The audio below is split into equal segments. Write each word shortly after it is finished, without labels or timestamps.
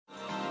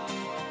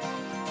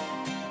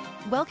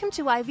Welcome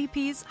to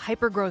IVP's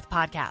Hypergrowth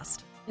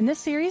Podcast. In this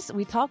series,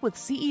 we talk with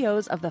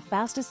CEOs of the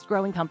fastest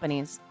growing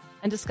companies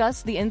and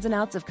discuss the ins and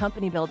outs of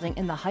company building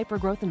in the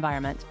hypergrowth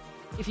environment.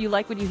 If you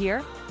like what you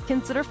hear,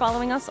 consider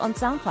following us on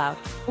SoundCloud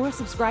or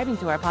subscribing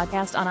to our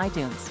podcast on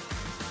iTunes.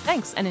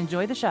 Thanks and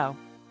enjoy the show.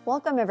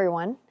 Welcome,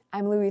 everyone.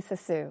 I'm Louisa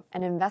Su,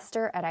 an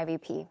investor at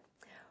IVP.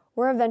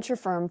 We're a venture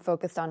firm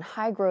focused on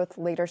high-growth,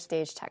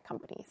 later-stage tech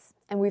companies,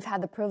 and we've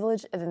had the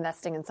privilege of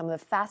investing in some of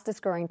the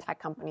fastest-growing tech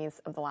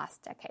companies of the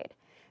last decade,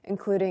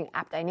 including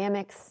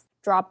AppDynamics,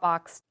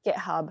 Dropbox,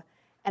 GitHub,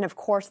 and of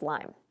course,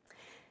 Lime.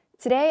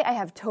 Today, I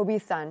have Toby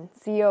Sun,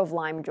 CEO of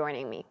Lime,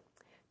 joining me.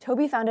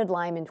 Toby founded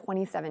Lime in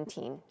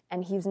 2017,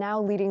 and he's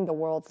now leading the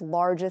world's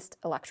largest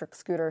electric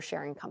scooter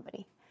sharing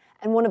company,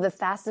 and one of the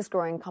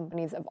fastest-growing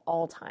companies of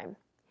all time.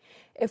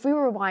 If we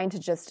rewind to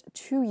just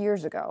 2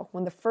 years ago,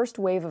 when the first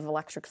wave of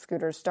electric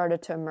scooters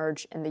started to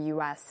emerge in the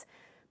US,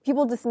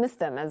 people dismissed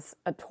them as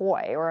a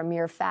toy or a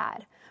mere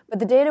fad. But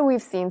the data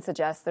we've seen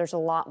suggests there's a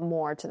lot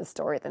more to the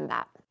story than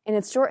that. In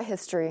its short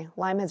history,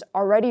 Lime has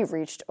already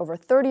reached over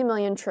 30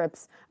 million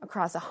trips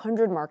across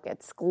 100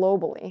 markets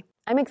globally.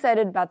 I'm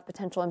excited about the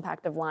potential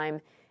impact of Lime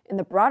in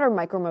the broader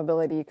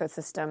micromobility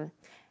ecosystem.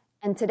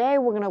 And today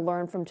we're going to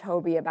learn from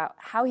Toby about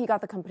how he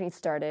got the company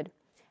started,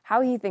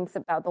 how he thinks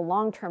about the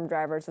long-term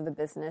drivers of the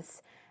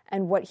business,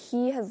 and what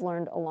he has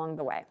learned along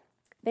the way.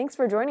 Thanks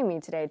for joining me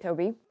today,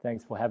 Toby.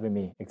 Thanks for having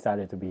me.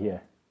 Excited to be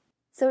here.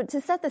 So to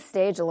set the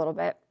stage a little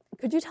bit,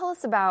 could you tell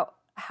us about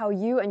how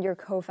you and your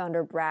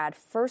co-founder, Brad,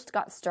 first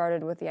got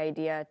started with the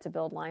idea to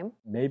build Lime?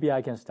 Maybe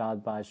I can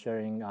start by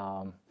sharing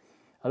a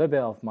little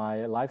bit of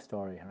my life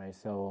story, right?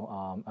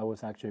 So I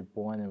was actually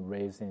born and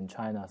raised in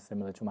China,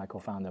 similar to my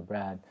co-founder,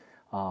 Brad.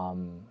 I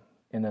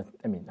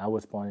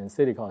was born in a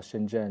city called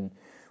Shenzhen,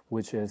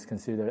 which is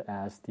considered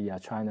as the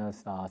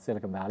China's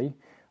Silicon Valley,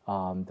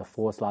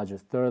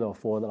 the third or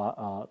fourth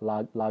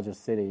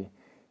largest city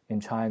in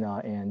China,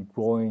 and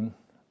growing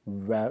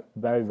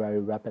very,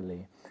 very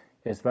rapidly.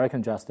 It's very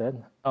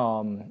congested.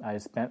 I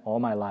spent all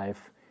my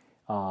life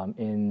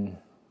in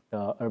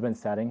the urban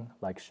setting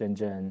like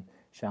Shenzhen,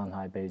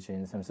 Shanghai,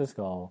 Beijing, San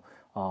Francisco,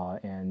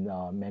 and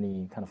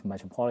many kind of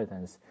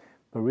metropolitans.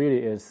 But really,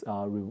 it's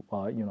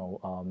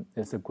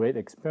a great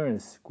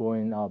experience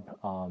growing up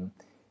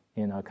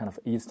in a kind of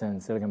eastern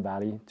Silicon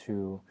Valley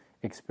to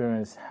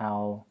experience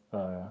how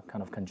a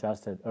kind of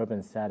congested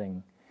urban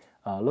setting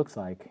looks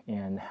like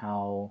and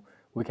how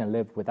we can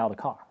live without a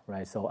car,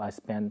 right? So I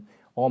spent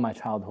all my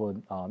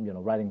childhood,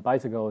 riding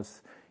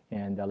bicycles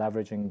and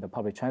leveraging the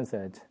public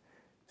transit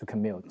to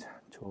commute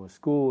to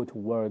school, to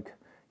work,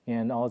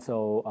 and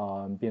also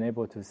being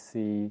able to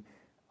see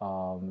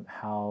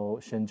how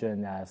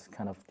Shenzhen as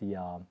kind of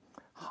the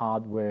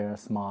hardware,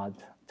 smart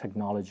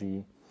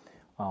technology,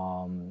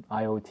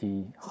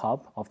 IoT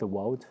hub of the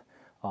world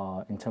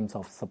in terms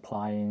of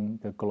supplying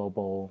the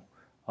global,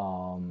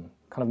 kind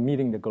of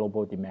meeting the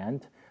global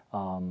demand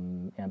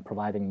and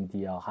providing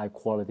the high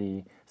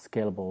quality,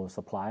 scalable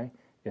supply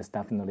is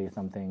definitely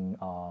something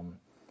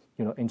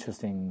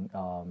interesting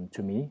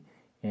to me,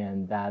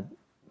 and that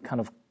kind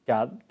of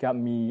got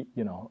me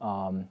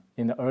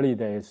in the early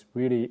days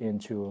really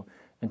into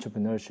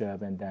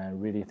entrepreneurship and then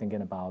really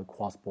thinking about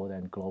cross-border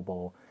and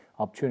global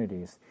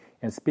opportunities.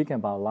 And speaking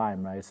about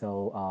Lime, right?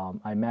 So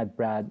I met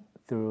Brad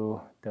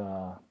through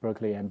the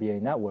Berkeley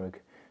MBA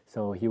network.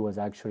 So he was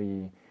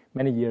actually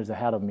many years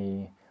ahead of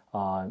me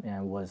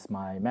and was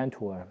my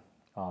mentor.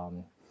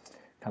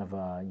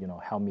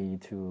 Helped me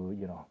to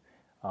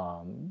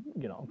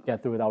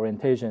get through the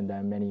orientation.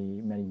 Then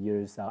many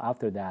years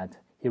after that,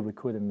 he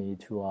recruited me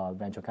to a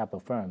venture capital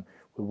firm.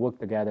 We worked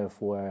together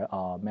for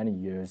many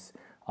years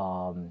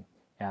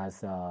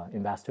as an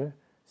investor.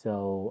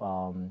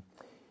 So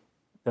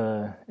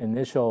the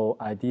initial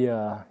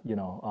idea,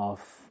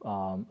 of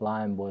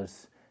Lime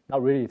was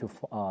not really to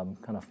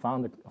kind of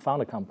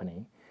found a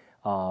company.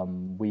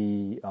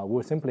 We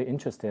were simply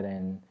interested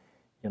in,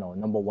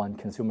 number one,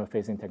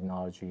 consumer-facing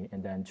technology,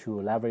 and then two,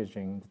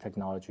 leveraging the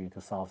technology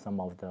to solve some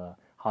of the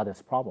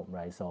hardest problem,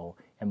 right? So,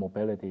 and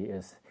mobility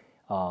is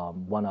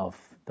one of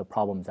the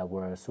problems that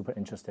we're super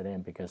interested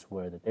in because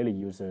we're the daily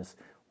users.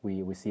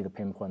 We see the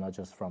pain point not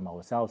just from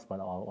ourselves,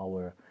 but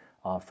our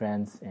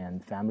friends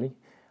and family.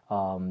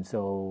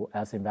 So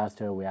as an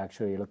investor, we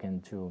actually look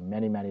into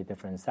many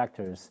different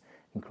sectors,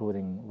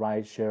 including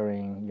ride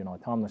sharing,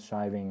 autonomous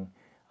driving,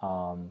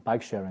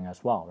 bike sharing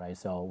as well, right?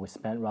 So we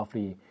spent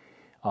roughly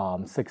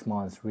 6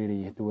 months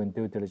really doing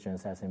due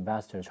diligence as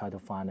investors, try to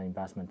find an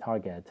investment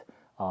target,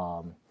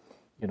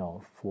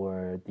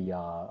 for the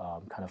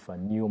kind of a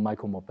new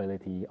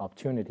micromobility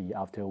opportunity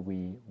after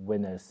we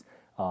witnessed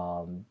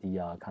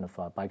the kind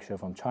of bike share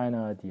from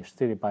China, the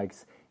city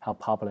bikes, how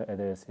popular it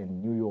is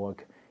in New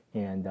York.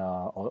 And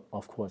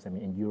of course,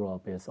 in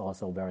Europe is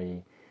also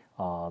very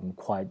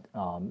quite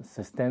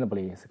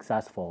sustainably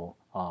successful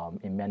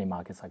in many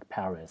markets like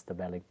Paris, the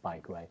Velic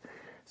bike, right?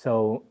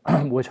 So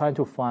we're trying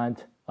to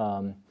find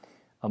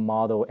a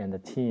model and a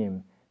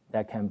team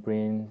that can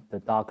bring the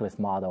dockless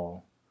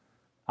model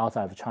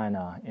outside of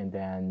China and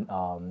then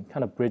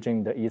kind of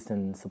bridging the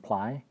Eastern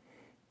supply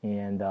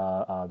and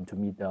to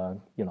meet the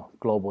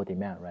global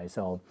demand, right?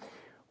 So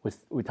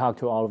we talk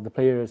to all of the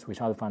players, we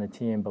try to find a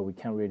team, but we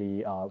can't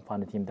really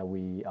find a team that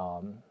we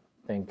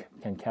think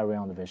can carry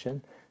on the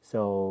vision.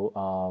 So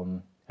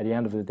at the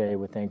end of the day,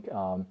 we think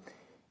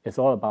it's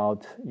all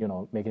about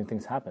making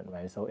things happen,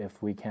 right? So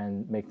if we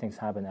can make things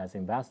happen as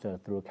investors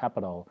through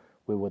capital,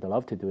 we would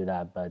love to do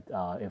that. But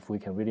if we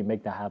can really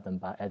make that happen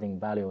by adding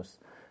values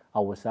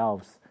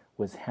ourselves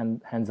with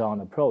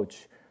hands-on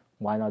approach,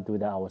 why not do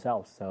that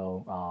ourselves?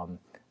 So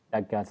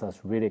that gets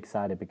us really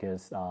excited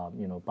because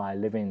by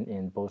living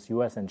in both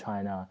U.S. and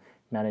China,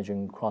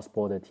 managing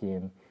cross-border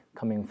team,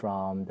 coming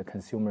from the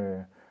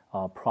consumer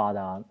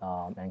product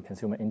and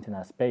consumer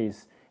internet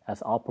space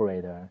as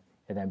operator,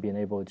 and then being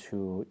able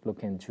to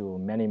look into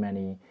many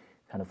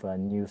kind of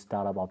new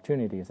startup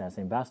opportunities as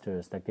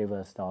investors that give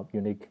us the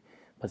unique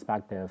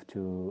perspective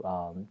to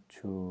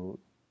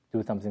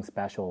do something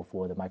special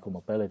for the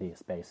micromobility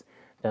space.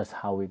 That's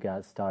how we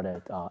got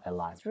started at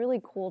Lime. It's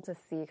really cool to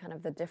see kind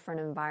of the different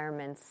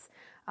environments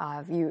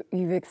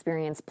you've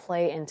experienced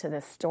play into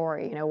this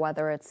story,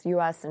 whether it's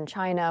US and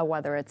China,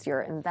 whether it's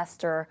your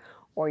investor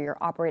or your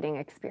operating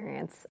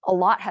experience. A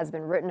lot has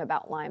been written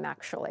about Lime,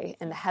 actually,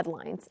 in the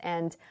headlines.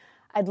 And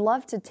I'd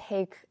love to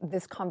take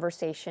this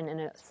conversation in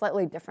a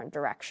slightly different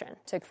direction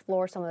to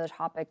explore some of the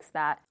topics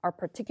that are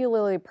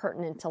particularly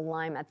pertinent to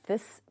Lime at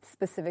this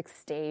specific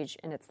stage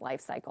in its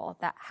life cycle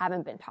that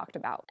haven't been talked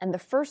about. And the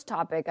first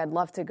topic I'd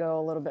love to go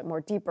a little bit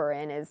more deeper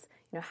in is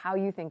how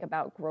you think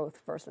about growth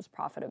versus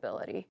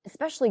profitability,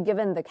 especially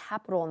given the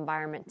capital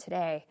environment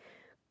today.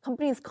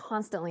 Companies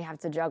constantly have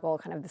to juggle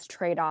kind of this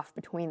trade-off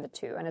between the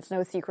two. And it's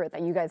no secret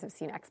that you guys have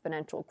seen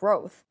exponential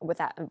growth with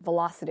that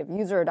velocity of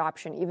user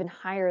adoption even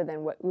higher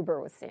than what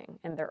Uber was seeing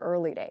in their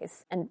early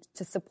days. And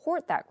to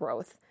support that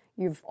growth,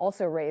 you've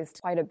also raised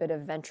quite a bit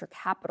of venture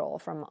capital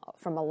from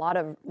a lot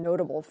of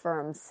notable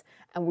firms,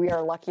 and we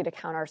are lucky to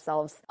count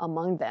ourselves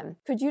among them.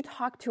 Could you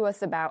talk to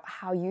us about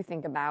how you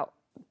think about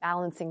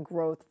balancing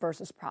growth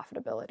versus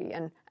profitability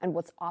and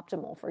what's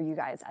optimal for you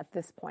guys at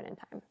this point in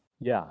time?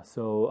 Yeah,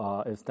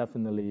 so it's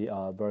definitely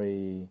a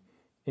very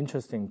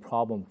interesting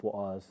problem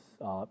for us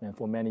and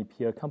for many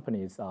peer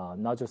companies,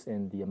 not just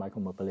in the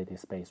micromobility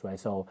space, right?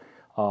 So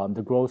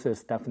the growth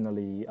is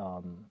definitely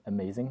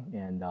amazing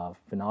and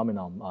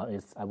phenomenal.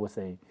 I would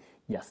say,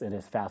 yes, it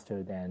is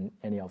faster than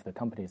any of the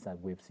companies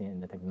that we've seen in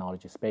the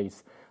technology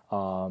space.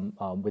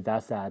 With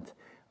that said,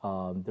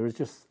 there is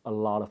just a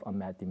lot of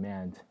unmet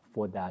demand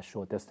for that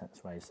short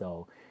distance, right?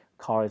 So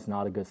car is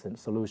not a good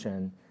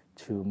solution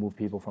to move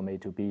people from A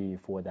to B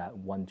for that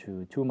 1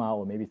 to 2 mile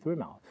or maybe 3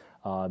 mile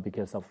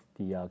because of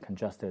the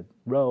congested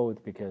road,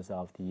 because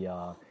of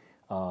the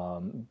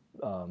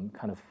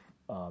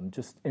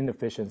just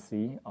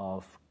inefficiency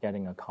of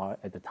getting a car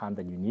at the time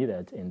that you need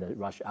it in the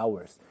rush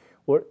hours,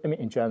 or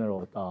in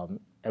general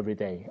every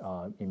day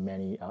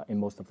in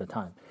most of the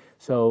time.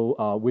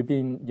 So we've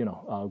been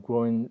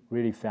growing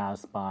really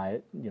fast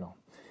by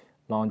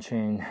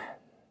launching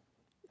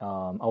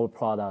our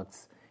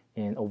products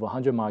in over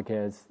 100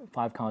 markets,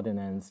 5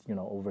 continents,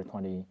 over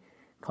 20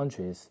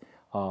 countries.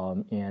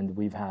 And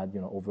we've had,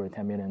 over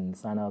 10 million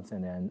signups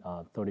and then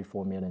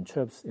 34 million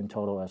trips in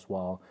total as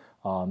well.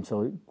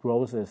 So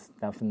growth is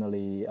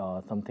definitely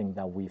something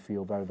that we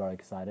feel very, very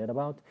excited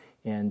about.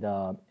 And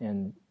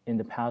in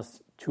the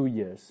past 2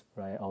 years,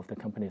 right, of the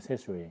company's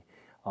history,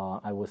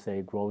 I would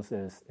say growth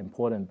is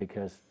important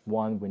because,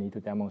 one, we need to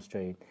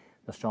demonstrate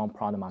the strong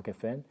product market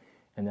fit.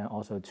 And then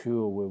also,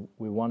 two,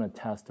 we want to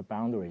test the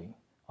boundary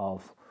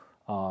of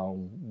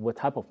what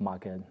type of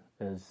market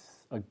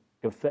is a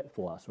good fit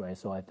for us, right?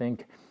 So I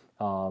think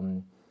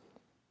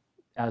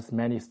as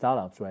many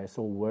startups, right,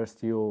 so we're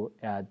still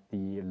at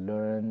the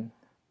run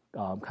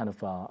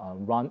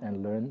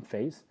and learn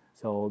phase.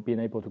 So being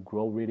able to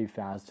grow really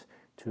fast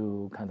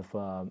to kind of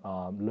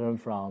learn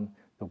from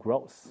the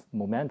growth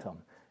momentum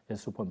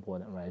is super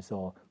important, right?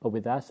 So, but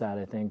with that said,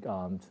 I think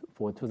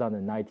for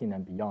 2019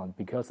 and beyond,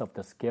 because of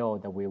the scale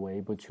that we were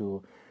able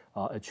to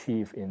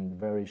achieve in a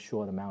very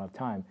short amount of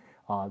time,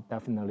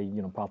 definitely,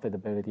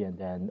 profitability and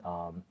then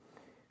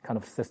kind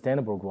of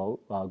sustainable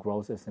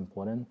growth is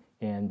important.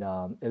 And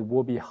it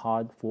will be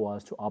hard for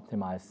us to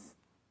optimize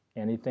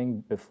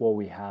anything before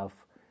we have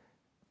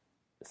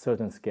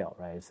certain scale,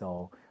 right?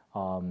 So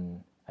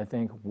I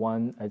think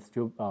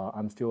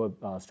I'm still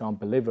a strong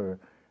believer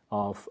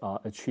of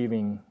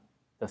achieving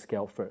the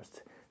scale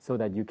first, so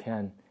that you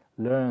can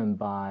learn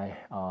by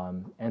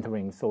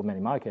entering so many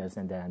markets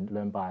and then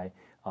learn by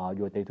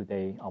your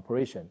day-to-day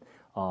operation.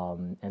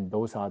 And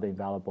those are the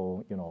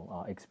invaluable,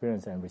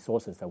 experience and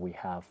resources that we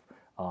have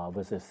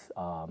versus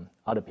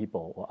other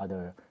people or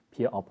other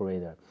peer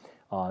operator.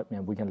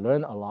 And we can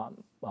learn a lot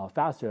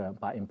faster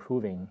by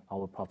improving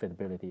our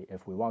profitability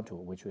if we want to,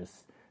 which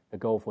is the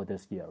goal for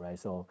this year, right?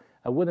 So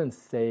I wouldn't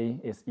say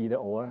it's either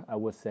or. I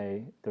would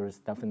say there's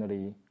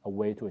definitely a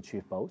way to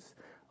achieve both.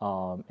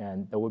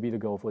 And that will be the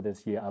goal for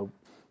this year.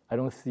 I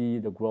don't see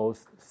the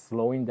growth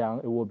slowing down.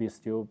 It will be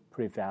still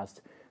pretty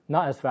fast.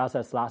 Not as fast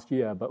as last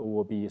year, but it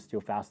will be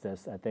still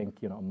fastest, I think,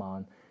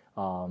 among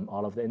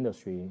all of the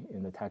industry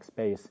in the tech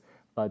space.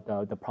 but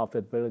the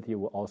profitability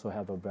will also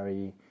have a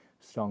very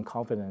strong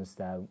confidence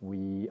that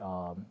we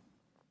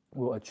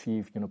will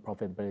achieve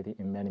profitability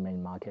in many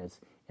markets,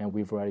 and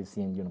we've already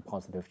seen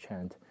positive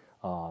trend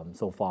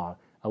so far.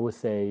 I would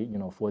say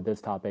for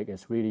this topic,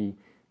 it's really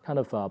kind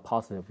of a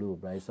positive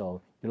loop, right?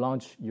 So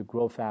you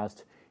grow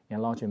fast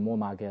and launch in more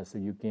markets, so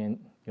you gain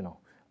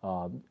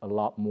a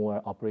lot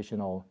more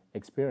operational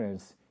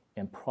experience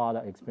and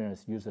product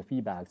experience, user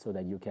feedback, so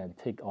that you can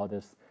take all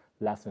these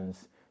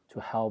lessons to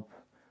help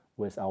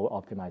with our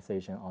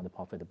optimization on the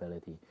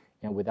profitability.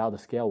 And without the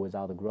scale,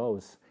 without the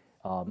growth,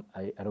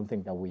 I don't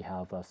think that we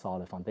have a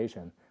solid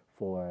foundation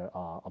for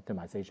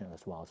optimization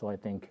as well. So I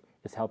think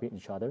it's helping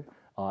each other,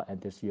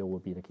 and this year will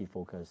be the key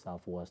focus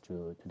for us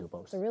to do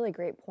both. It's a really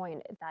great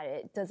point that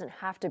it doesn't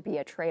have to be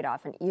a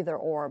trade-off, an either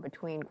or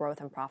between growth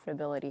and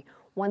profitability.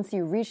 Once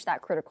you reach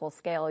that critical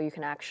scale, you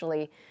can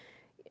actually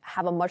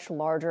have a much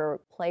larger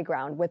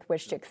playground with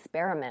which to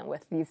experiment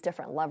with these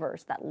different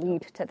levers that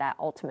lead to that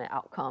ultimate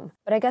outcome.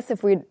 But I guess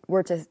if we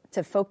were to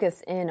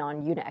focus in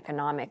on unit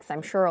economics,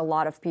 I'm sure a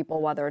lot of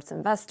people, whether it's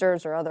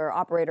investors or other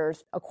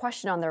operators, a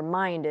question on their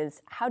mind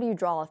is, how do you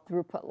draw a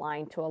throughput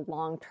line to a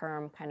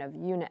long-term kind of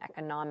unit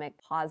economic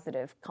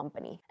positive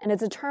company? And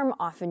it's a term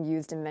often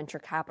used in venture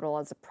capital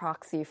as a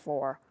proxy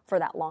for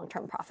that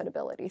long-term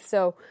profitability.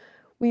 So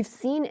we've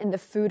seen in the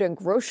food and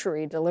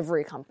grocery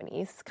delivery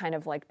companies, kind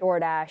of like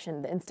DoorDash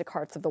and the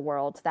Instacarts of the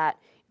world, that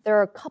there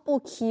are a couple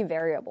key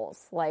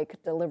variables like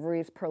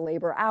deliveries per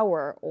labor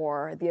hour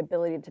or the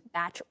ability to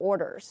batch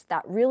orders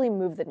that really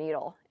move the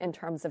needle in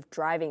terms of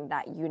driving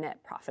that unit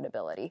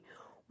profitability.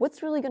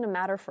 What's really going to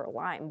matter for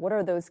Lime? What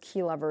are those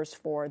key levers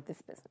for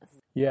this business?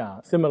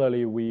 Yeah,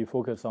 similarly, we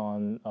focus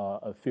on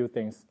a few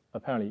things.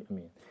 Apparently,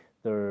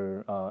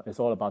 it's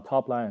all about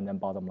top line and then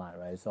bottom line,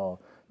 right? So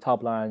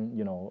top line,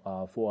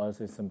 for us,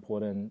 it's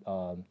important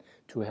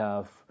to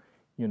have,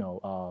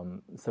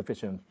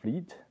 sufficient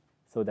fleet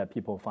so that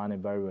people find it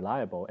very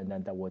reliable, and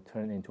then that will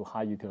turn into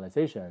high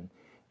utilization.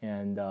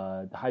 And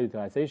the high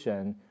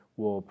utilization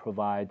will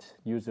provide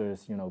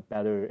users,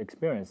 better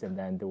experience, and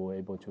then they will be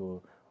able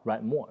to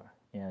ride more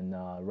and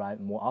ride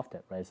more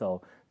often, right?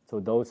 So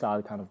those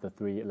are kind of the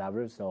three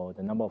levers. So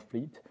the number of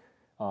fleet,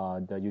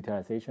 the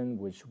utilization,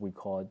 which we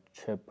call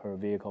trip per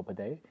vehicle per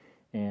day,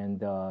 and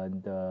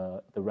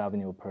the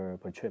revenue per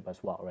trip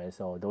as well, right?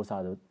 So those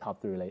are the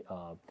top three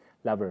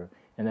lever.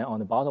 And then on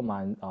the bottom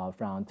line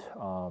front,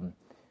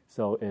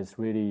 so it's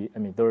really,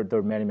 there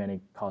are many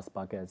cost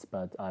buckets,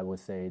 but I would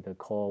say the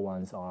core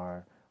ones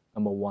are,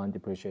 number one,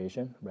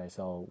 depreciation, right?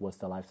 So what's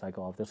the life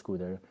cycle of the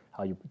scooter,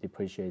 how you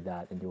depreciate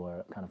that in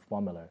your kind of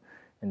formula.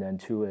 And then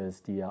two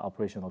is the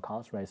operational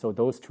cost, right? So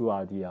those two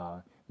are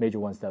the major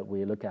ones that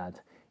we look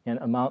at. And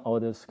among all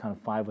those kind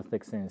of 5 or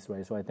 6 things,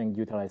 right? So I think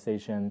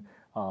utilization,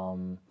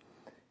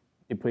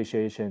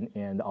 depreciation,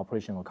 and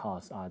operational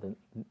costs are the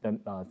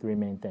three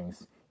main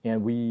things.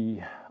 And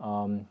we,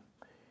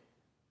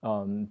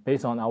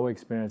 based on our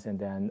experience and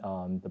then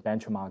the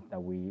benchmark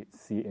that we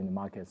see in the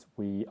markets,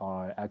 we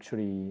are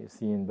actually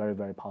seeing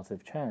very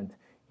positive trend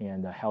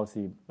and a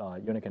healthy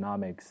unit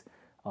economics,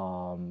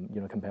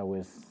 compared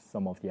with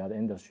some of the other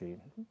industry.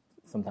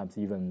 Sometimes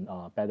even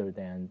better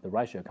than the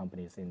rideshare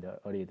companies in the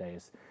early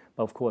days.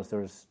 But of course,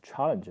 there's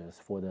challenges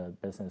for the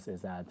business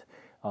is that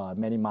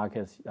many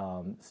markets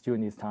still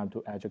needs time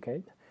to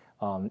educate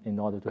in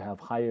order to have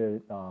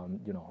higher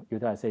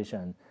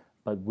utilization.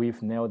 But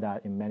we've nailed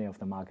that in many of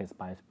the markets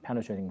by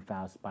penetrating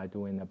fast, by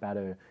doing a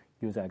better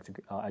user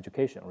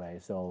education,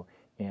 right? So,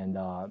 and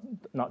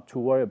not to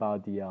worry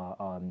about the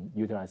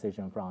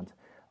utilization front.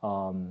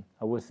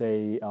 I would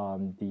say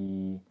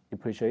the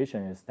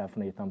depreciation is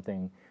definitely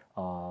something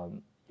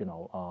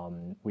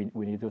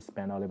we need to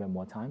spend a little bit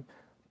more time,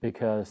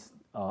 because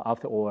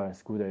after all, a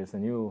scooter is a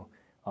new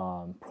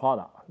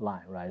product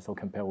line, right? So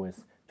compared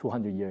with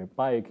 200-year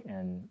bike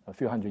and a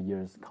few hundred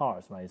years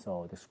cars, right?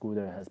 So the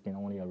scooter has been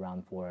only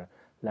around for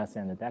less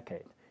than a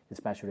decade,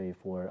 especially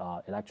for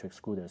electric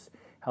scooters.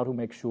 How to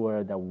make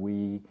sure that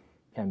we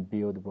can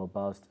build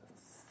robust,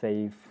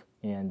 safe,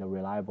 and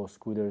reliable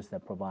scooters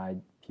that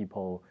provide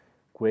people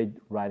great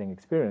riding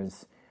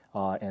experience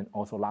and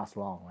also last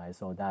long, right?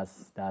 So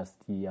that's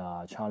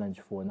the challenge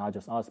for not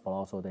just us, but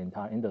also the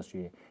entire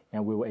industry.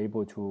 And we were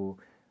able to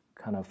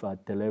kind of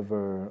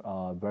deliver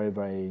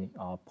very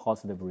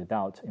positive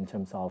results in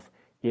terms of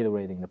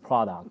iterating the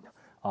product,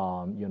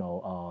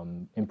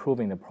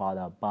 improving the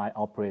product by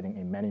operating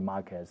in many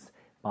markets,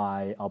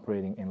 by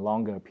operating in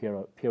longer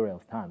period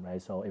of time,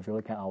 right? So if you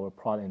look at our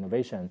product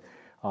innovation,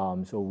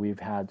 so we've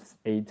had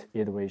 8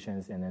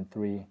 iterations and then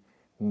 3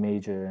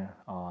 major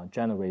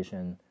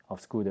generation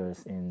of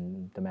scooters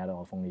in the matter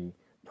of only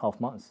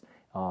 12 months.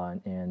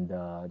 And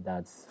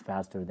that's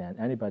faster than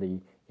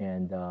anybody.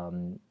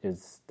 And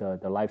is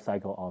the life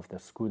cycle of the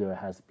scooter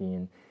has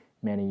been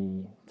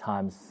many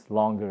times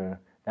longer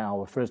than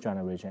our first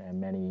generation,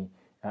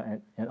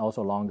 and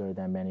also longer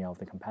than many of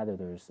the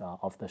competitors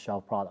of the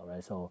shelf product,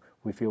 right? So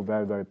we feel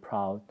very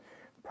proud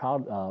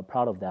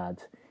of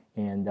that,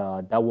 and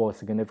that will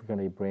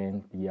significantly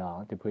bring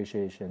the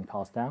depreciation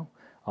cost down.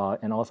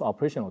 and also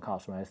operational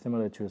costs, right?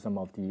 Similar to some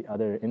of the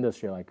other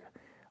industry like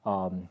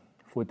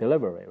food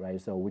delivery, right?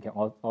 So we can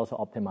also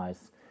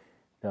optimize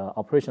the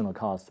operational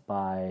costs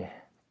by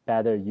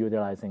better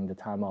utilizing the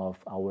time of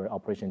our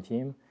operation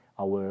team,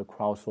 our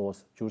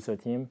crowdsourced juicer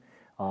team,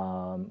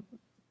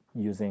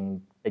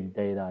 using big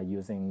data,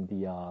 using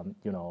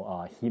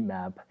the heat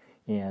map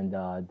and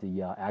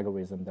the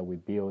algorithm that we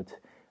built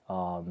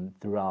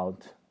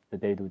throughout the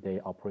day-to-day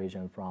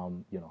operation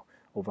from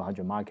over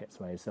 100 markets,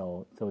 right?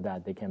 So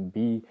that they can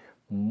be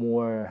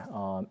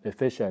more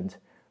efficient,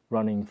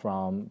 running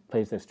from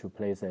places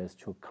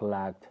to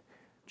collect,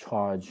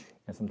 charge,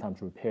 and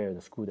sometimes repair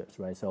the scooters,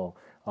 right? So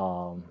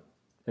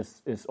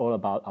it's all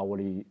about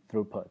hourly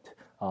throughput,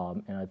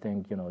 and I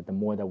think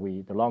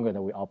the longer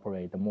that we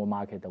operate, the more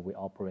market that we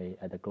operate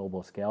at a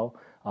global scale,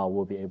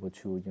 we'll be able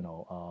to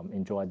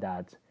enjoy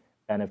that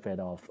benefit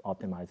of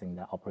optimizing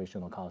the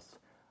operational costs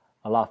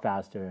a lot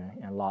faster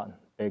and a lot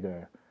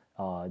bigger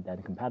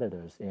than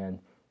competitors. And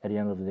at the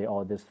end of the day,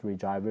 all these three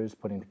drivers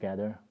putting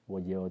together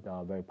will yield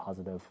very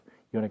positive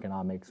unit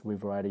economics.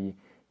 We've already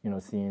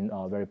seen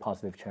a very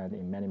positive trend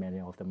in many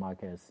of the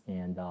markets,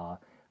 and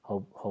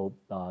hope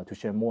to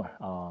share more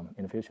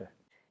in the future.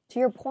 To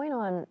your point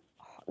on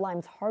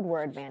Lime's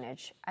hardware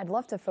advantage, I'd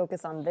love to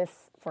focus on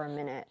this for a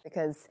minute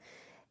because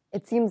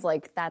it seems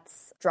like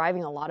that's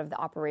driving a lot of the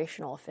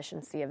operational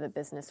efficiency of the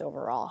business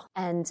overall.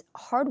 And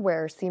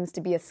hardware seems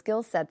to be a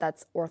skill set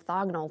that's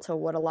orthogonal to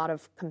what a lot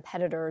of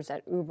competitors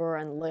at Uber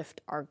and Lyft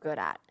are good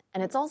at.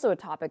 And it's also a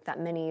topic that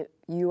many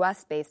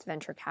US-based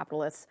venture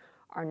capitalists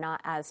are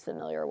not as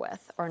familiar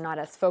with or not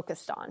as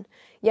focused on.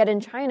 Yet in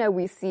China,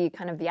 we see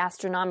kind of the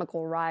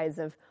astronomical rise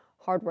of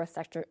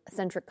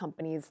hardware-centric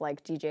companies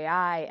like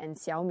DJI and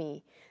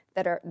Xiaomi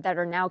that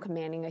are now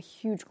commanding a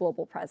huge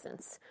global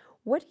presence.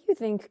 What do you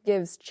think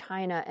gives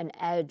China an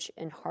edge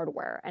in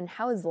hardware, and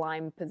how is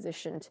Lime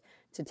positioned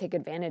to take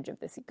advantage of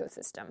this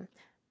ecosystem?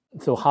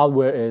 So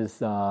hardware is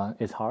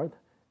hard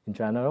in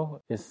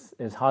general.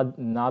 It's hard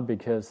not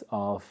because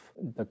of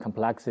the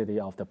complexity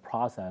of the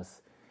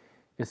process.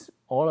 It's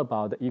all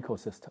about the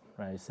ecosystem,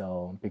 right?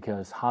 So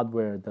because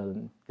hardware,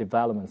 the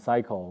development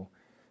cycle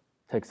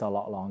takes a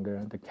lot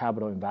longer, the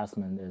capital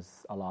investment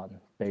is a lot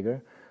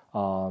bigger,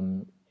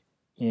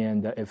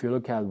 and if you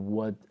look at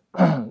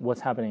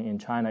what's happening in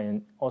China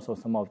and also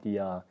some of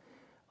the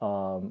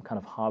kind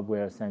of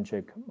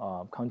hardware-centric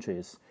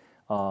countries,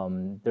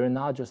 they're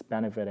not just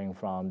benefiting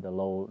from the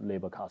low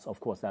labor costs. Of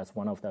course, that's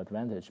one of the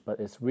advantages, but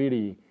it's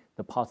really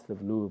the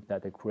positive loop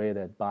that they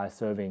created by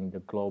serving the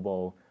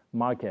global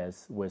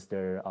markets with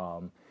their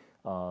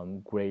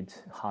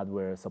great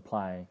hardware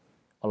supply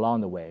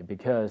along the way.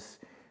 Because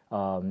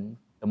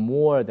the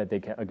more that they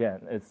can,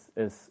 again,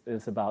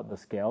 it's about the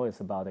scale,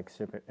 it's about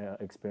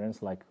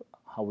experience, like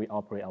how we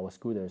operate our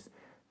scooters.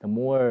 The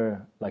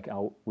more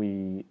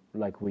we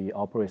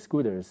operate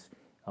scooters,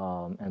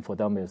 and for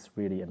them it's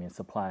really,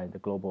 supply the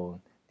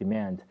global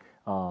demand,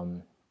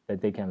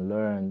 that they can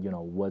learn,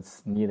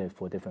 what's needed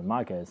for different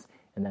markets,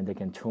 and then they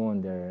can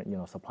tune their,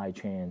 supply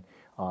chain,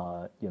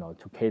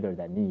 to cater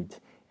that need.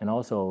 And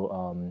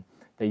also,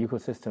 the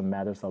ecosystem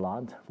matters a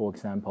lot. For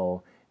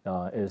example,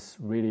 it's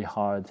really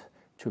hard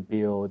to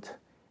build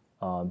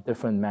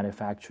different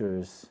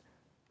manufacturers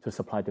to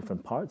supply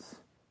different parts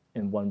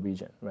in one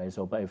region, right?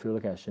 So, but if you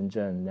look at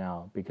Shenzhen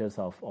now, because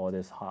of all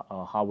these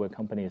hardware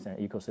companies and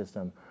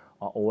ecosystem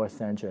are all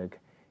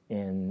centric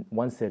in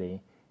one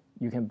city,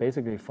 you can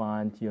basically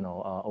find,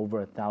 over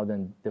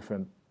 1,000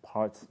 different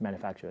parts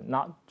manufactured.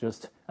 Not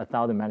just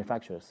 1,000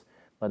 manufacturers,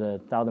 but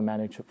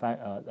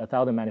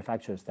 1,000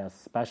 manufacturers that's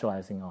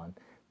specializing on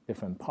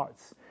different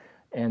parts.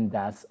 And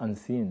that's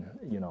unseen,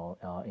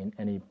 in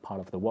any part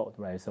of the world,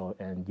 right? So,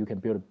 and you can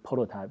build a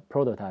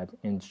prototype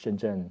in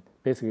Shenzhen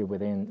basically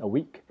within a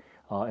week,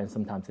 and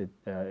sometimes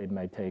it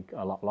might take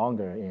a lot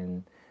longer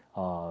in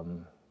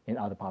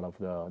other part of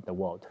the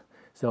world.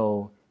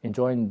 So,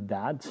 enjoying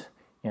that,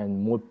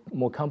 and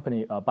more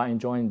company by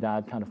enjoying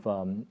that kind of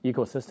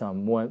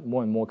ecosystem, more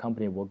and more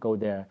company will go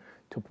there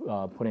to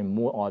put in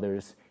more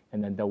orders,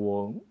 and then that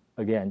will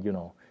again,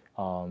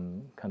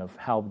 kind of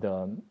help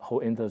the whole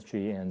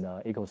industry and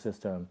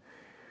ecosystem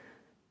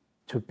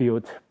to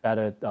build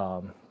better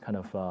kind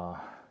of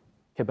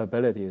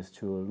capabilities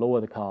to lower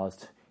the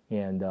cost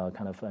and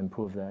kind of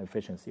improve the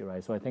efficiency,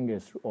 right? So I think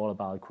it's all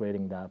about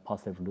creating that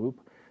positive loop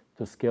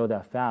to scale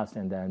that fast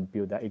and then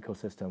build that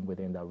ecosystem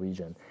within that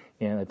region.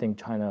 And I think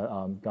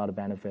China got a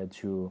benefit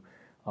to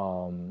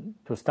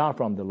start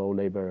from the low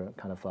labor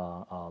kind of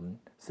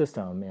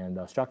system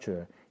and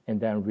structure, and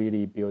then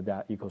really build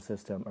that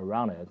ecosystem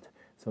around it.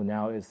 So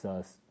now it's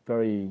a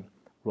very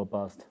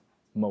robust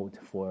moat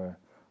for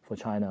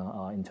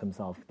China in terms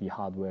of the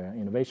hardware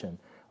innovation,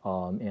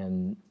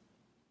 and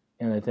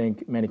I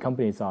think many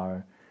companies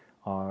are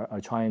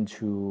trying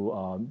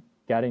to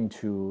get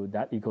into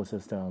that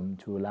ecosystem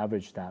to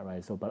leverage that,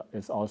 right? So, but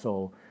it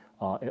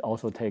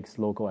also takes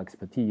local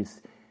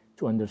expertise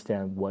to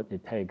understand what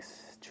it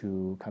takes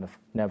to kind of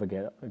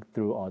navigate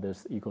through all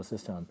this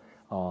ecosystem.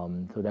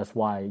 So that's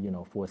why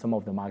for some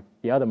of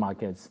the other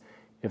markets,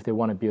 if they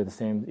want to build the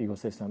same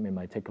ecosystem, it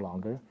might take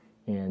longer.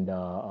 And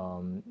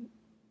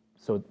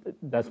so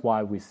that's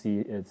why we see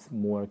it's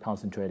more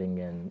concentrating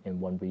in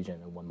one region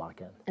and one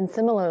market. And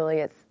similarly,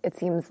 it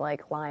seems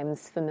like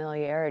Lime's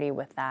familiarity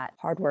with that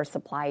hardware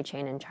supply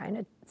chain in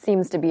China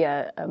seems to be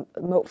a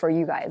moat for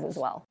you guys as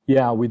well.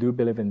 Yeah, we do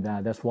believe in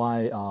that. That's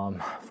why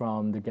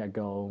from the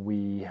get-go,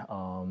 we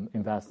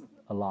invest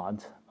a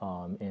lot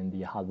in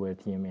the hardware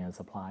team and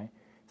supply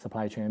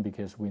chain,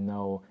 because we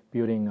know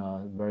building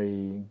a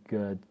very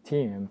good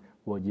team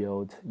will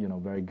yield,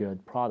 very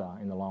good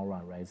product in the long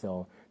run, right?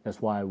 So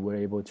that's why we're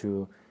able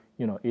to,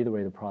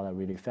 iterate the product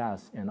really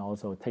fast and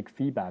also take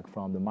feedback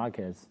from the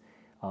markets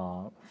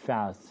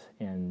fast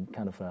and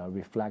kind of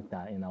reflect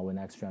that in our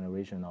next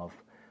generation of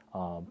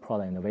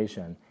product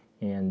innovation.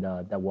 And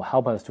that will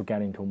help us to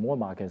get into more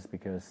markets,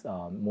 because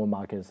the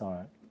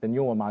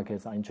newer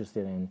markets are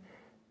interested in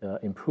the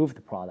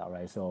improved product,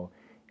 right? So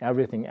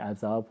everything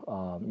adds up,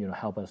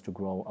 help us to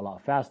grow a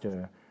lot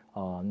faster,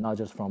 not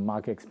just from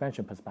market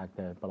expansion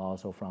perspective, but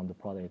also from the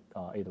product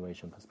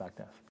iteration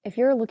perspective. If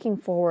you're looking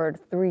forward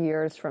 3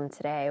 years from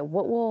today,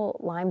 what will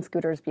Lime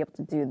scooters be able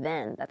to do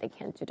then that they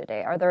can't do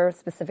today? Are there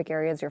specific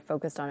areas you're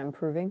focused on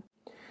improving?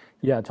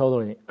 Yeah,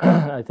 totally.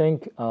 I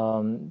think,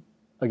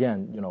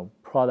 again,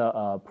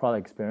 product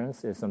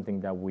experience is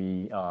something that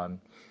we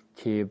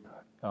keep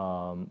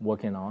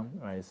working on,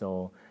 right?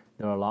 So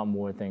there are a lot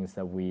more things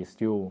that we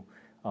still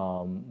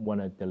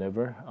want to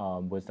deliver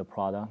with the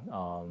product,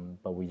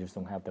 but we just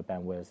don't have the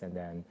bandwidth. And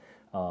then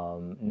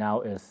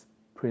now it's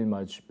pretty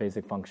much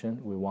basic function.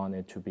 We want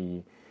it to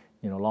be,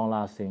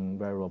 long-lasting,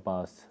 very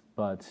robust.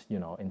 But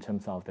in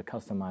terms of the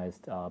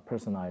customized,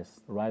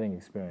 personalized riding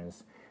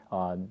experience,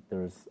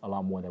 there's a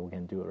lot more that we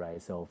can do,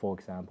 right? So, for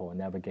example,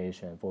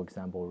 navigation. For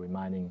example,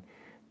 reminding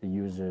the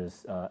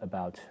users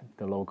about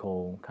the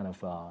local kind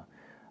of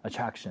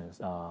attractions.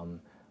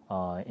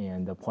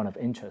 And the point of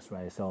interest,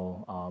 right?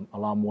 So a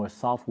lot more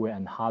software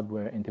and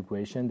hardware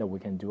integration that we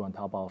can do on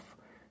top of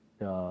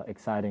the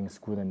exciting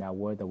scooter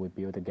network that we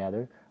build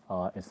together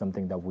is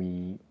something that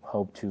we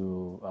hope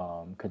to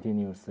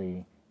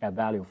continuously add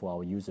value for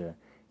our user.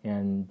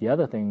 And the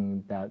other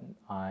thing that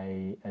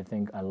I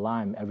think at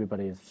Lime,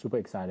 everybody is super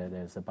excited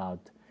is about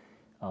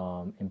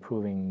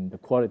improving the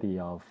quality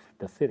of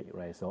the city,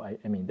 right? So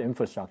I mean the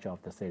infrastructure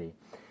of the city.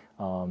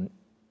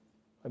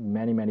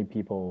 Many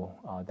people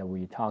that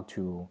we talk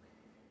to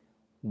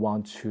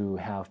want to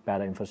have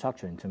better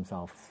infrastructure in terms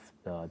of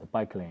the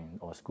bike lane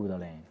or scooter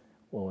lane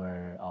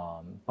or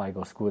bike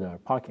or scooter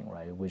parking,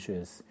 right? Which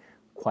is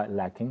quite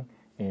lacking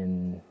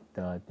in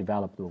the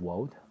developed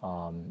world,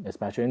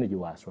 especially in the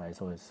US, right?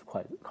 So it's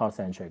quite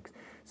car-centric.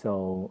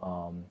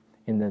 So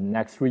in the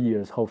next 3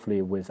 years,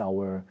 hopefully with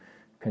our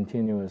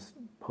continuous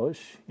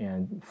push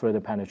and further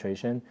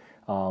penetration,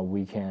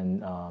 we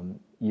can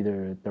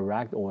either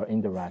direct or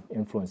indirect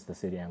influence the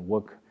city and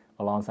work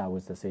alongside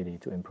with the city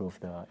to improve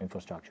the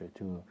infrastructure,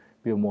 to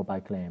build more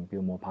bike lane,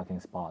 build more parking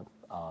spot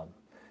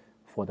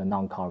for the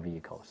non-car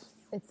vehicles.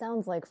 It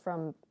sounds like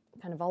from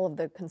kind of all of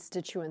the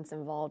constituents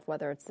involved,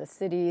 whether it's the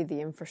city, the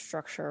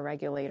infrastructure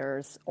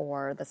regulators,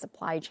 or the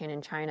supply chain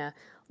in China,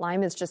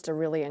 Lime is just a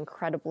really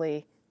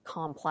incredibly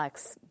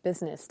complex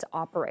business to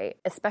operate,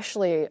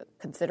 especially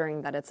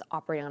considering that it's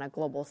operating on a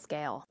global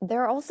scale.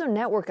 There are also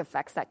network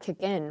effects that kick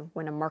in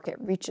when a market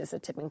reaches a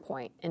tipping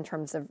point in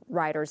terms of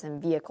riders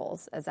and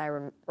vehicles, as I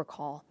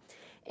recall.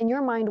 In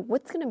your mind,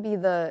 what's going to be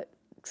the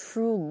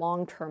true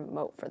long-term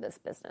moat for this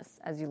business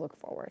as you look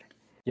forward?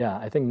 Yeah,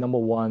 I think number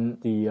one,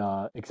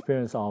 the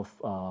experience of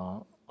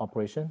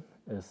operation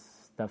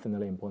is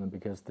definitely important,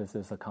 because this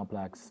is a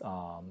complex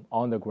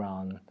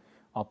on-the-ground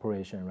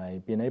operation,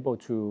 right? Being able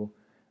to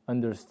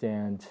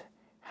understand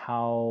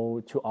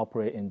how to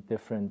operate in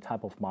different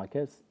type of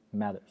markets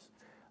matters.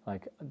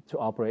 Like to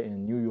operate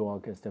in New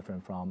York is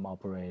different from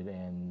operate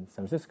in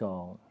San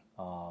Francisco,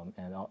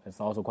 and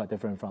it's also quite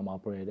different from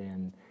operate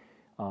in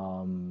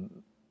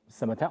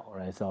San Mateo,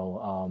 right?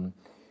 So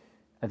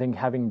I think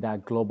having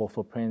that global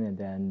footprint and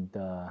then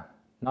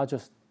not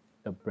just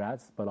the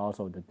breadth but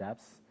also the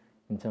depth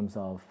in terms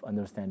of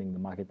understanding the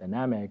market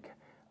dynamic.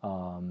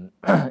 And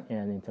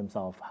in terms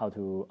of how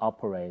to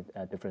operate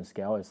at different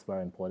scale is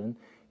very important.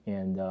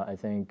 And I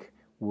think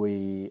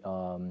we,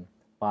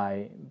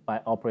 by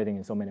operating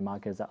in so many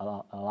markets,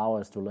 allow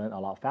us to learn a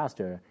lot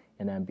faster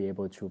and then be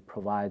able to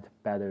provide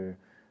better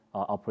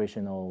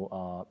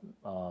operational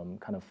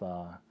kind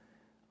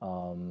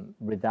of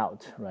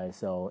redoubt, right?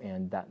 So,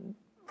 and that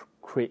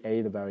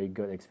create a very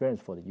good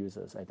experience for the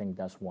users. I think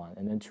that's one.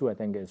 And then two, I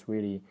think is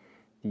really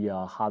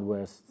the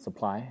hardware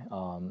supply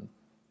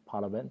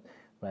part of it.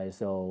 Right,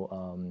 so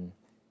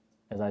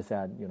as I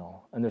said,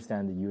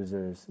 understand the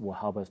users will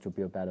help us to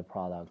build better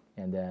product,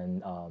 and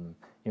then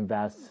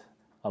invest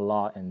a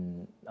lot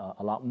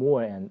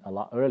more and a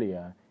lot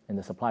earlier in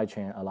the supply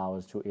chain, allow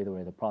us to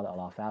iterate the product a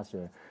lot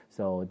faster.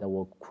 So that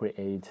will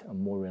create a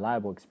more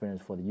reliable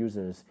experience for the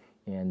users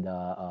and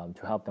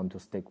to help them to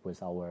stick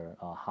with our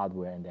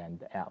hardware and then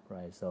the app,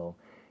 right? So,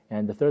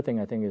 and the third thing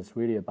I think is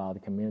really about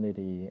the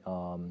community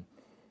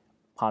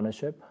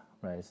partnership,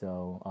 right?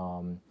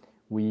 So.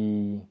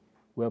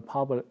 we're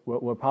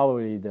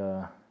probably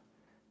the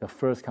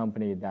first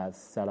company that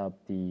set up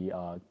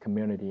the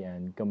community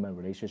and government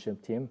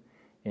relationship team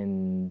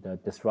in the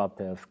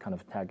disruptive kind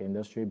of tech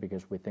industry,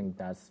 because we think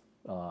that's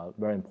a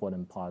very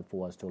important part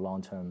for us to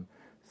long-term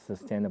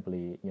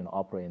sustainably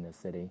operate in the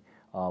city.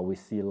 We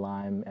see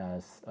Lime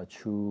as a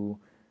true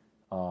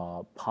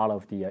part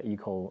of the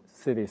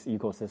city's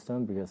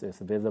ecosystem because it's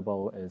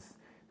visible, it's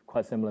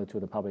quite similar to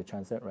the public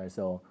transit, right?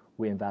 So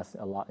we invest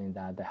a lot in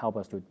that to help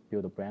us to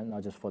build a brand,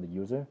 not just for the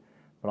user,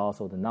 but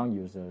also the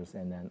non-users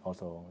and then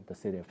also the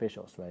city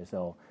officials, right?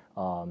 So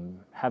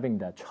having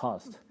that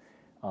trust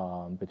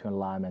between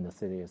Lime and the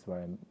city is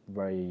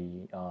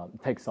very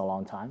takes a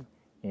long time.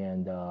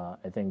 And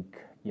I think,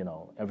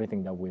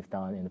 everything that we've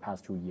done in the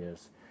past 2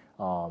 years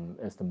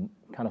is the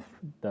kind of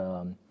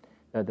the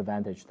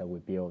advantage that we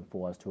build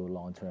for us to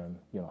long-term,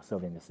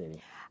 serving the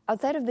city.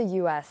 Outside of the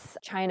U.S.,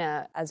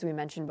 China, as we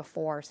mentioned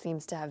before,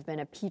 seems to have been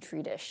a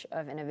petri dish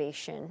of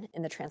innovation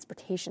in the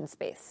transportation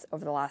space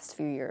over the last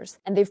few years.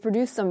 And they've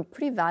produced some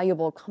pretty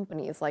valuable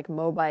companies like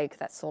Mobike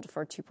that sold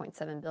for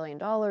 $2.7 billion,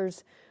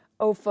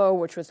 Ofo,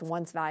 which was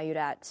once valued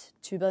at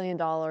 $2 billion,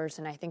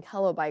 and I think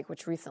HelloBike,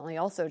 which recently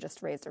also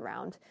just raised a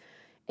round.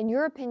 In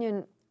your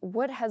opinion,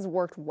 what has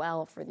worked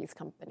well for these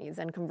companies?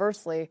 And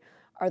conversely,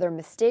 are there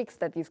mistakes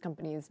that these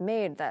companies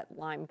made that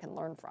Lime can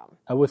learn from?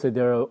 I would say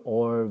they're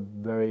all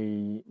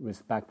very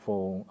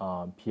respectful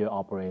peer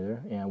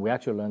operator, and we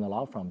actually learn a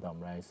lot from them,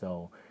 right?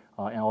 So,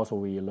 and also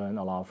we learn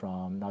a lot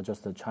from not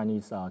just the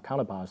Chinese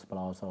counterparts, but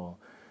also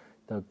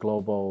the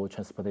global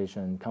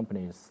transportation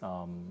companies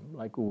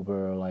like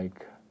Uber,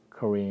 like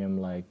Careem,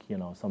 like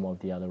some of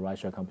the other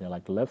rideshare companies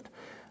like Lyft.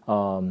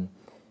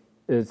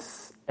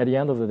 It's at the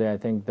end of the day, I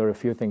think there are a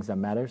few things that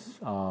matters.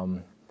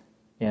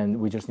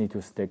 And we just need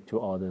to stick to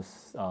all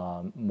this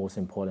most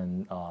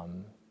important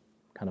kind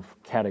of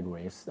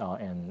categories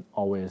and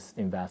always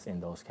invest in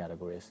those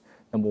categories.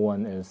 Number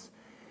one is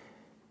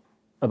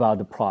about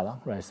the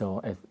product, right?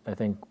 So I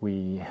think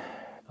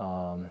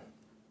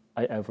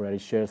I've already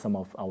shared some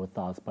of our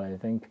thoughts, but I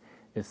think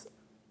it's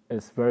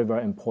very,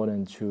 very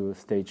important to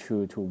stay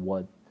true to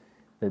what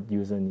the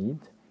user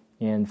needs.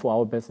 And for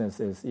our business,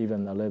 it's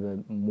even a little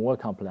bit more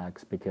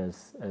complex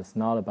because it's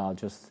not about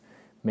just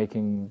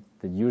making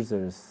the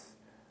users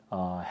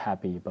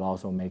happy, but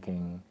also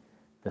making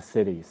the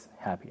cities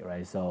happy,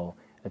 right? So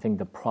I think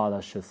the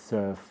product should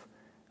serve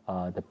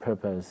the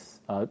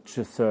purpose,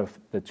 should serve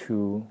the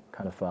two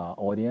kind of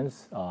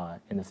audience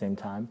in the same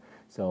time.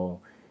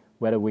 So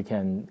whether we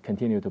can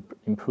continue to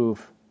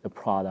improve the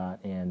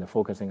product and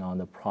focusing on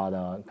the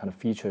product kind of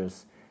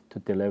features to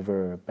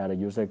deliver better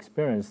user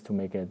experience, to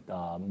make it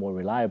more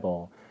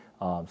reliable,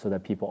 so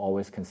that people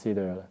always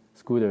consider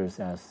scooters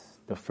as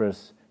the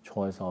first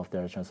choice of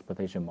their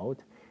transportation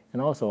mode.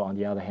 And also, on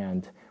the other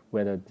hand,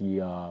 whether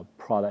the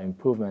product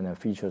improvement and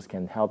features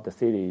can help the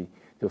city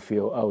to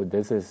feel, oh,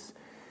 this is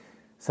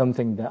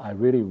something that I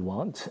really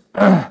want.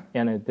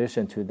 In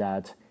addition to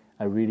that,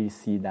 I really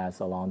see that as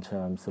a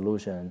long-term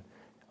solution,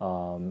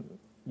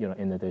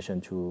 in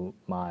addition to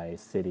my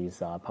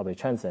city's public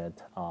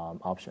transit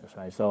options,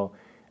 right? So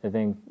I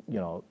think,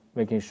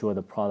 making sure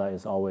the product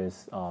is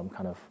always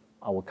kind of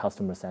our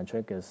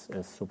customer-centric is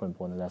super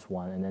important. That's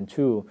one. And then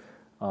two,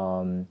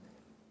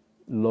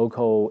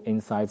 local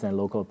insights and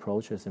local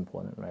approach is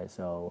important, right?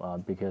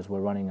 So because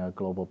we're running a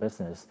global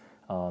business,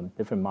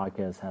 different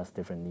markets has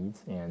different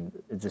needs, and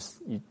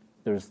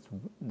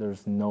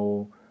there's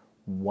no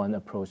one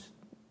approach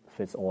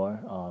fits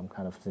all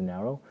kind of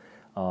scenario.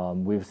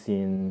 We've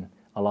seen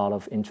a lot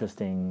of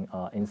interesting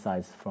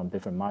insights from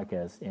different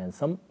markets, and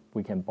some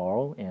we can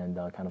borrow and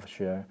kind of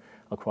share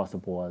across the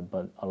board,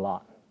 but a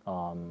lot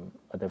are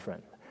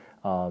different.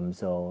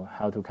 So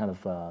how to kind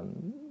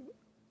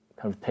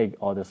of take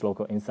all these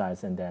local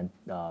insights and then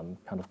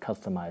kind of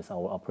customize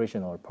our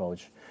operational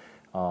approach.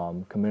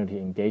 Community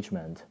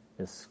engagement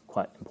is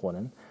quite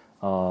important.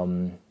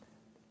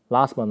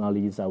 Last but not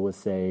least, I would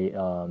say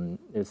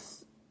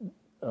it's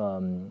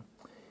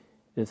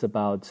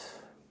about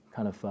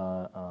kind of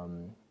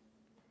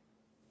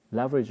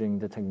leveraging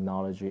the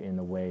technology in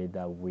a way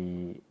that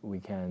we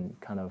can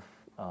kind of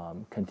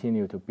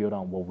continue to build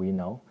on what we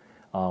know.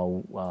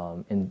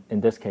 In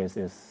this case,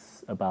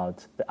 it's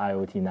about the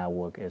IoT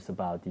network. It's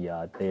about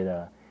the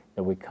data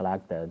that we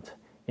collected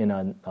in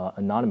an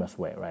anonymous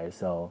way, right?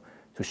 So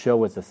to share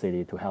with the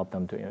city, to help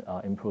them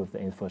to improve the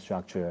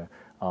infrastructure,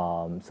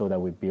 so that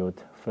we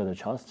build further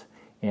trust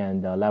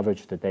and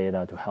leverage the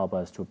data to help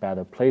us to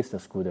better place the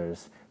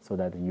scooters so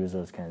that the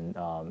users can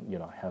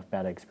have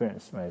better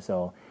experience, right?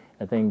 So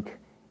I think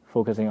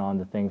focusing on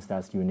the things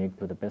that's unique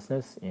to the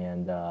business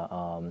and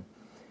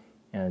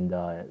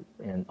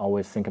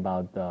always think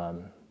about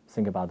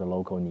the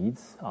local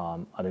needs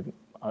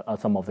are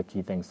some of the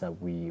key things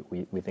that we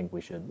think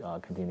we should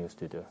continue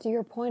to do. To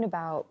your point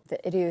about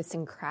the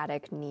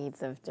idiosyncratic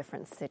needs of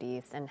different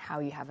cities and how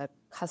you have a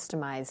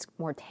customized,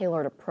 more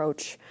tailored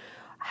approach,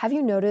 Have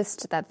you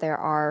noticed that there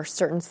are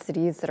certain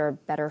cities that are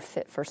better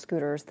fit for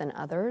scooters than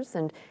others?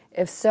 And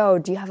if so,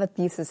 do you have a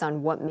thesis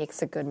on what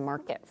makes a good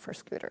market for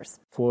scooters?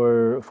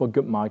 For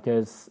good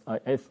markets,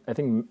 I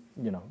think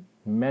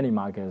many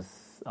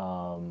markets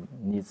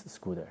needs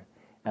scooter.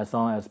 As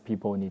long as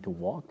people need to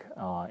walk,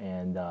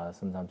 and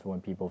sometimes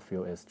when people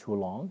feel it's too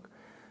long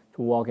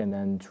to walk and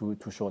then too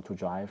short to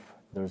drive,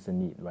 there's a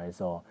need, right?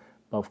 So,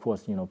 but of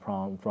course,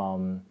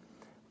 from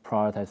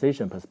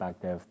prioritization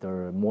perspective,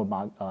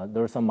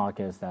 there are some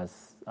markets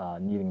that's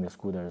needing the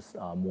scooters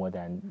more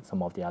than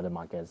some of the other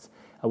markets.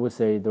 I would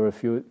say there are a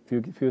few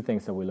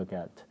things that we look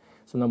at.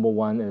 So number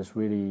one is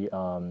really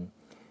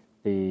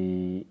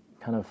the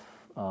kind of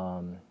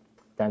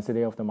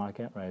density of the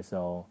market, right?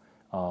 So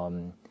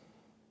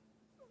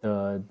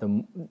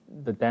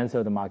the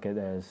denser the market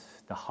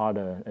is, the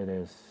harder it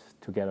is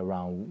to get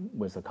around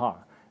with a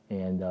car,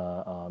 and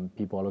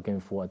people are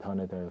looking for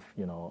alternative,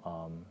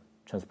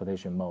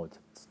 transportation modes.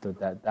 So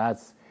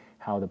that's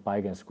how the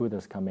bike and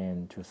scooters come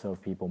in to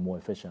serve people more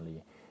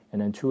efficiently.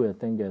 And then two, I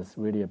think is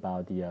really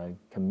about the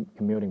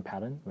commuting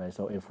pattern, right?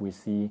 So if we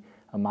see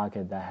a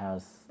market that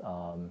has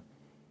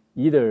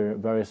either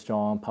very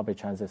strong public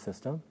transit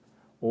system,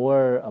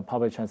 or a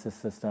public transit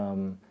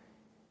system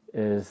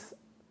is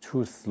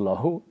too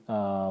slow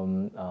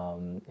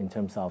in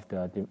terms of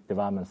the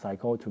development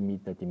cycle to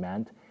meet the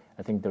demand,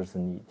 I think there's a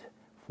need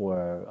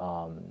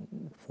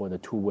for the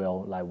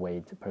two-wheel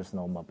lightweight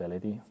personal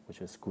mobility,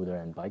 which is scooter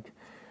and bike.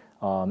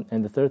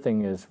 And the third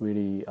thing is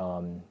really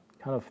kind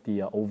of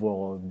the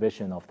overall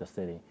vision of the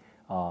city.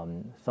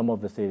 Some of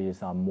the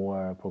cities are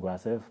more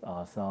progressive.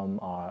 Some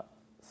are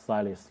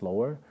slightly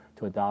slower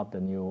to adopt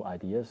the new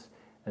ideas.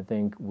 I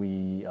think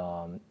we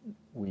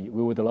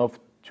would love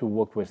to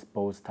work with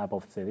both type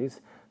of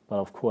cities. But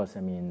of course,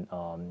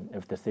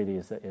 if the city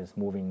is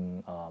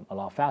moving a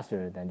lot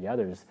faster than the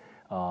others,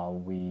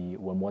 we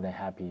were more than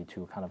happy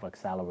to kind of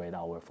accelerate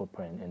our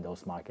footprint in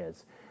those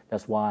markets.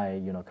 That's why,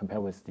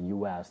 compared with the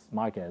U.S.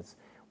 markets,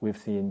 we've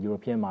seen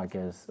European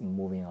markets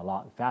moving a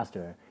lot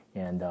faster,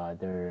 and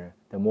they're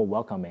more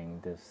welcoming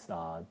this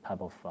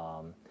type of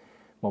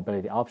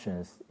mobility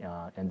options,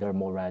 and they're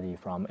more ready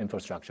from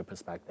infrastructure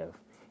perspective.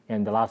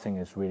 And the last thing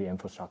is really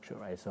infrastructure,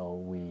 right? So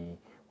we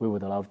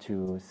would love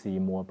to see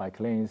more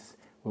bike lanes.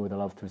 We would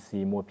love to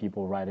see more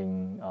people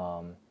riding,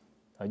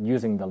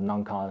 using the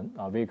non-car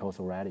vehicles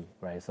already,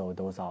 right? So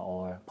those are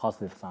all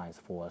positive signs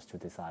for us to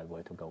decide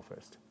where to go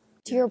first.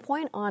 To your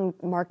point on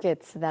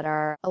markets that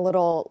are a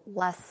little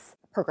less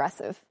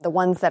progressive, the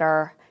ones that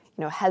are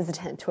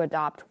hesitant to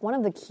adopt, one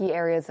of the key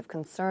areas of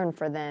concern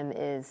for them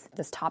is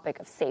this topic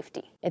of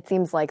safety. It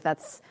seems like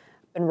that's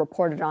been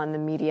reported on in the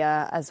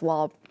media as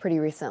well pretty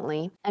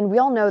recently. And we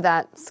all know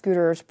that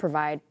scooters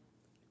provide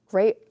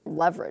great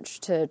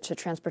leverage to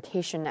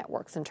transportation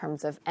networks in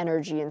terms of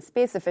energy and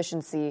space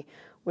efficiency,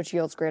 which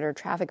yields greater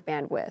traffic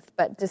bandwidth.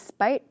 But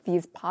despite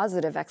these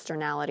positive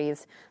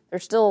externalities,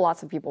 there's still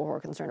lots of people who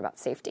are concerned about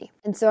safety.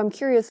 And so I'm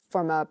curious,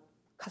 from a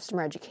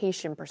customer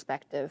education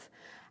perspective,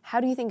 how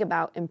do you think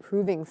about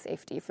improving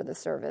safety for the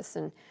service,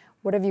 and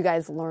what have you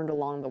guys learned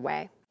along the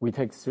way? We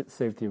take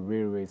safety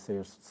really, really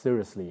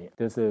seriously.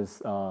 This is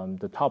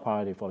the top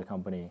priority for the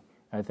company.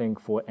 I think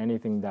for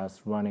anything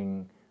that's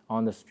running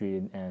on the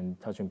street and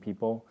touching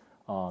people,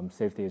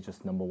 safety is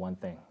just number one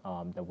thing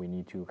that we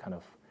need to kind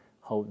of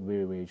hold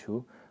really, really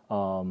true.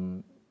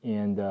 And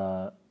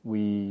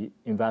we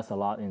invest a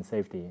lot in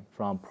safety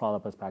from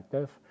product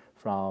perspective,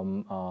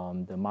 from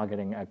the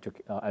marketing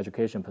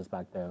education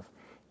perspective,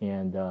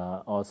 and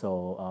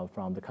also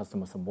from the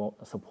customer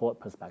support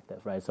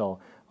perspective, right? So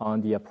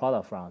on the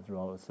product front,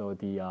 so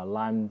the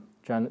Lime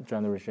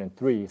Generation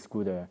 3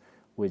 scooter,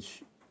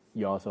 which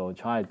you also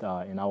tried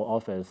in our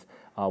office,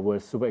 we're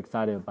super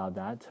excited about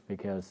that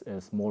because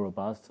it's more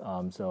robust.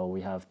 So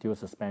we have dual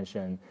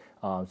suspension,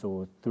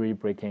 so 3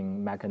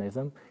 braking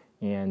mechanism,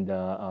 and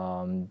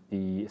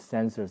the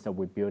sensors that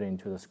we build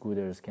into the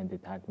scooters can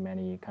detect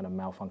many kind of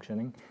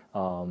malfunctioning.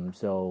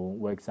 So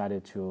we're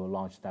excited to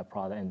launch that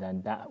product, and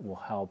then that will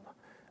help,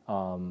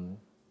 the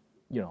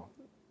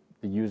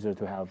user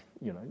to have,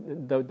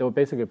 they'll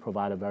basically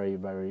provide a very,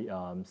 very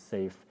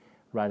safe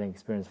riding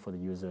experience for the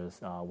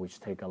users,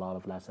 which take a lot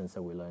of lessons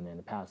that we learned in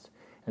the past.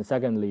 And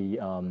secondly,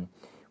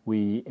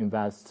 we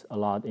invest a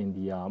lot in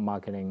the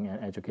marketing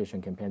and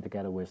education campaign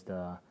together with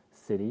the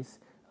cities.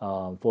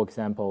 For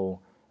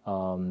example,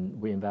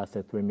 we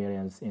invested $3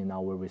 million in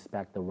our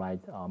Respect the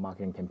Right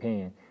marketing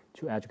campaign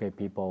to educate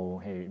people,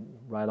 hey,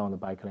 ride on the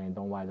bike lane,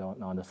 don't ride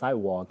on the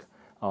sidewalk,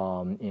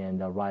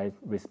 and ride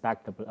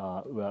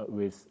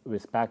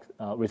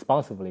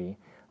responsibly.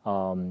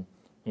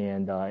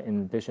 And in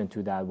addition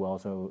to that, we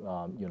also,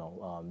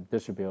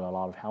 distribute a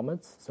lot of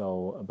helmets.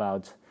 So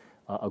about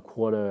a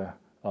quarter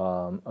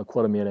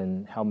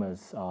million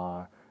helmets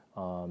are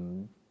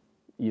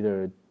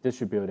either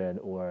distributed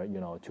or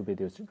to be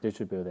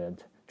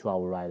distributed to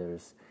our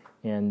riders.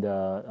 And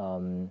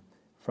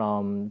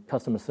from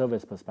customer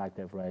service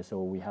perspective, right?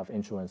 So we have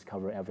insurance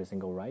cover every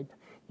single ride,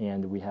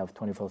 and we have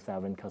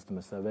 24/7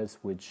 customer service,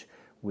 which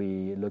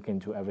we look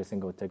into every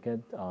single ticket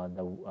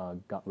that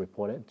got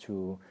reported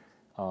to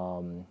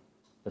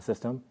the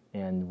system,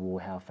 and we'll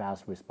have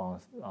fast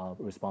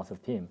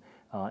responsive team.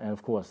 And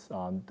of course,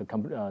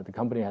 the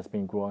company has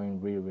been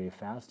growing really, really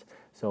fast.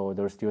 So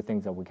there's still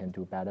things that we can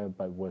do better,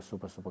 but we're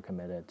super, super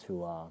committed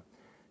to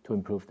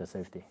improve the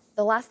safety.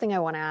 The last thing I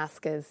want to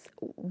ask is,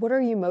 what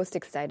are you most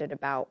excited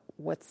about?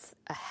 What's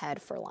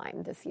ahead for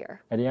Lime this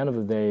year? At the end of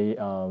the day,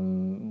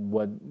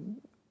 what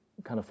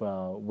kind of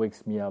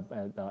wakes me up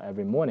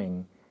every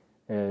morning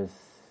is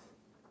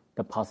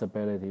the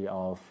possibility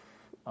of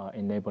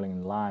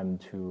enabling Lime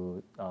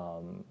to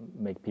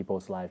make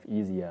people's life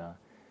easier,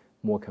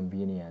 more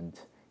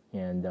convenient,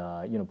 and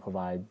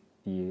provide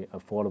the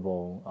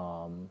affordable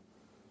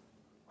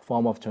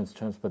form of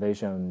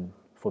transportation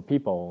for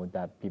people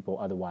that people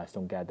otherwise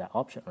don't get that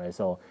option, right?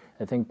 So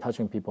I think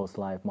touching people's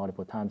life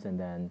multiple times and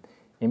then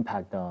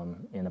impact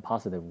them in a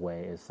positive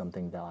way is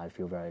something that I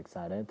feel very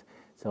excited.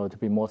 So to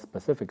be more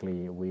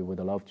specifically, we would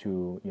love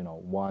to,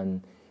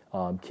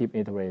 keep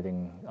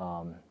iterating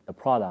the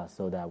product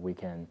so that we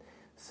can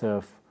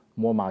serve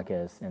more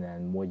markets and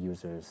then more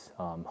users.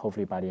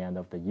 Hopefully by the end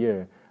of the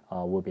year,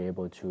 we'll be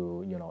able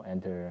to,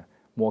 enter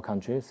more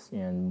countries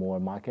and more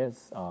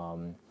markets.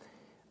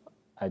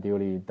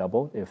 Ideally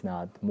double, if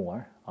not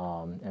more,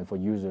 and for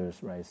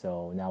users, right?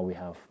 So now we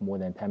have more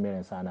than 10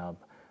 million sign up.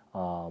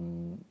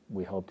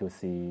 We hope to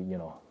see,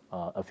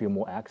 a few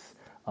more X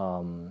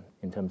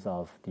in terms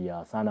of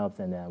the sign-ups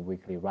and then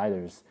weekly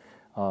riders.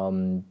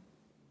 And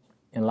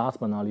last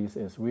but not least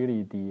is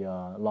really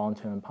the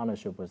long-term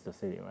partnership with the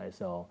city, right?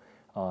 So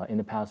in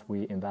the past,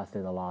 we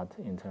invested a lot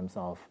in terms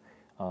of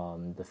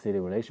the city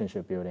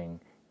relationship building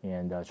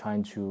and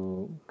trying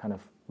to kind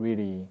of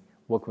really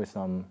work with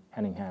them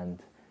hand in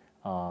hand,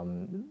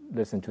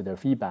 listen to their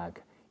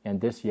feedback. And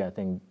this year, I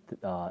think,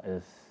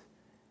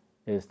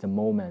 is the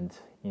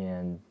moment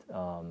and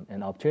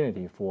an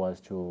opportunity for us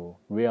to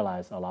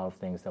realize a lot of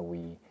things that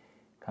we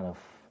kind of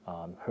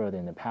heard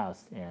in the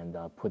past and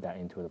put that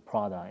into the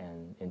product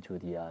and into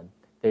the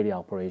daily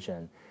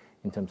operation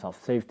in terms of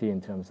safety, in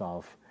terms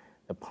of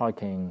the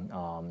parking,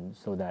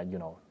 so that,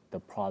 the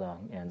product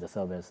and the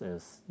service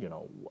is,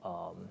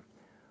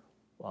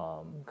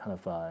 kind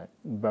of a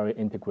very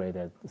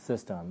integrated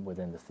system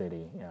within the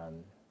city.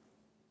 And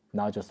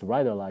not just the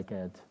rider like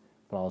it,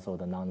 but also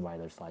the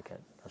non-riders like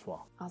it as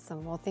well.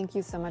 Awesome. Well, thank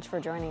you so much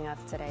for joining us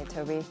today,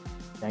 Toby.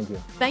 Thank you.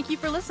 Thank you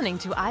for listening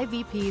to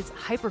IVP's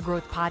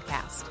Hypergrowth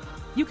Podcast.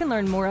 You can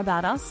learn more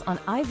about us on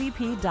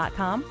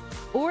ivp.com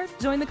or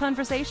join the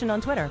conversation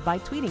on Twitter by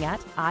tweeting at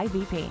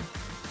IVP.